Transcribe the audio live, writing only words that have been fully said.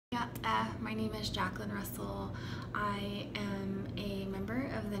My name is Jacqueline Russell. I am a member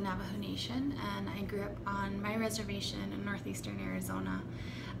of the Navajo Nation, and I grew up on my reservation in northeastern Arizona.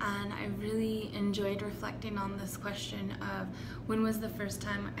 And I really enjoyed reflecting on this question of when was the first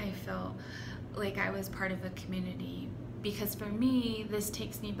time I felt like I was part of a community. Because for me, this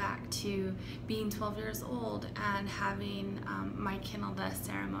takes me back to being 12 years old and having my Kinaaldá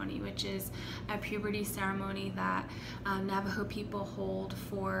ceremony, which is a puberty ceremony that Navajo people hold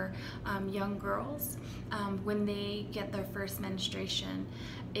for young girls when they get their first menstruation.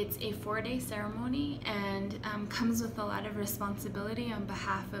 It's a 4-day ceremony and comes with a lot of responsibility on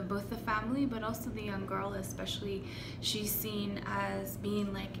behalf of both the family but also the young girl, especially. She's seen as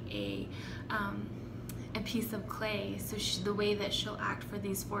being like a piece of clay, so the way that she'll act for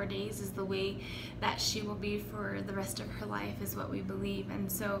these 4 days is the way that she will be for the rest of her life, is what we believe.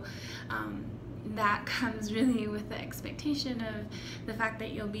 And so that comes really with the expectation of the fact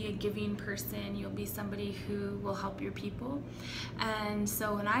that you'll be a giving person, you'll be somebody who will help your people. And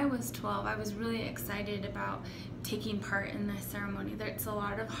so when I was 12, I was really excited about taking part in this ceremony. It's a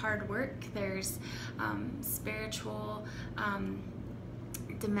lot of hard work. There's spiritual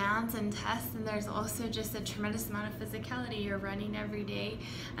demands and tests, and there's also just a tremendous amount of physicality. You're running every day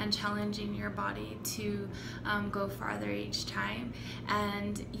and challenging your body to go farther each time,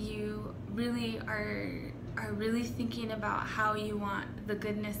 and you really are really thinking about how you want the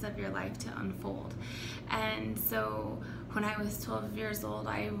goodness of your life to unfold. And so when I was 12 years old,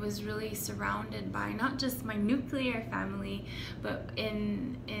 I was really surrounded by not just my nuclear family, but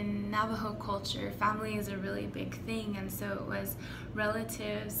in Navajo culture, family is a really big thing. And so it was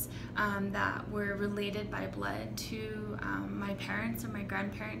relatives that were related by blood to my parents or my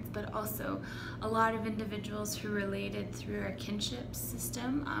grandparents, but also a lot of individuals who related through our kinship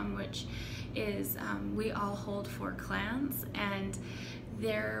system, which is we all hold 4 clans, and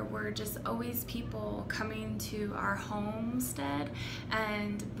there were just always people coming to our homestead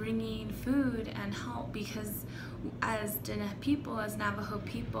and bringing food and help, because as Navajo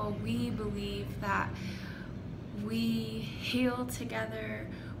people, we believe that we heal together,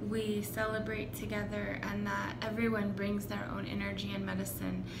 we celebrate together, and that everyone brings their own energy and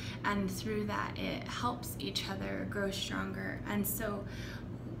medicine, and through that it helps each other grow stronger. And so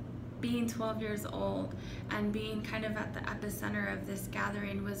being 12 years old and being kind of at the epicenter of this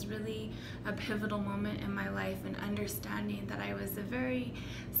gathering was really a pivotal moment in my life, and understanding that I was a very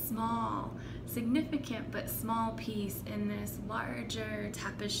small, significant but small piece in this larger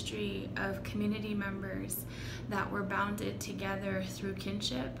tapestry of community members that were bounded together through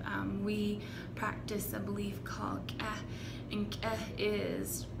kinship. We practice a belief called K'eh, and K'eh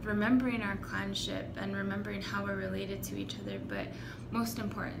is remembering our clanship and remembering how we're related to each other, but most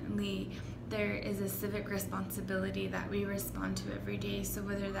importantly, there is a civic responsibility that we respond to every day. So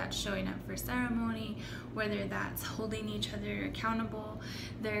whether that's showing up for ceremony, whether that's holding each other accountable,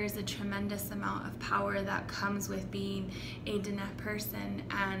 there's a tremendous amount of power that comes with being a Diné person.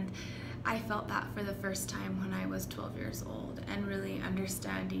 And I felt that for the first time when I was 12 years old, and really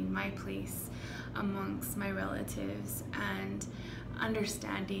understanding my place amongst my relatives, and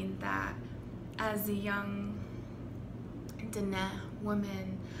understanding that as a young Diné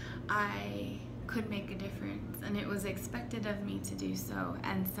woman, I could make a difference, and it was expected of me to do so.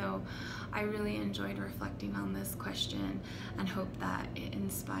 And so I really enjoyed reflecting on this question, and hope that it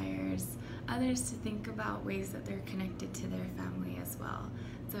inspires others to think about ways that they're connected to their family as well.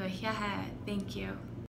 So yeah, thank you.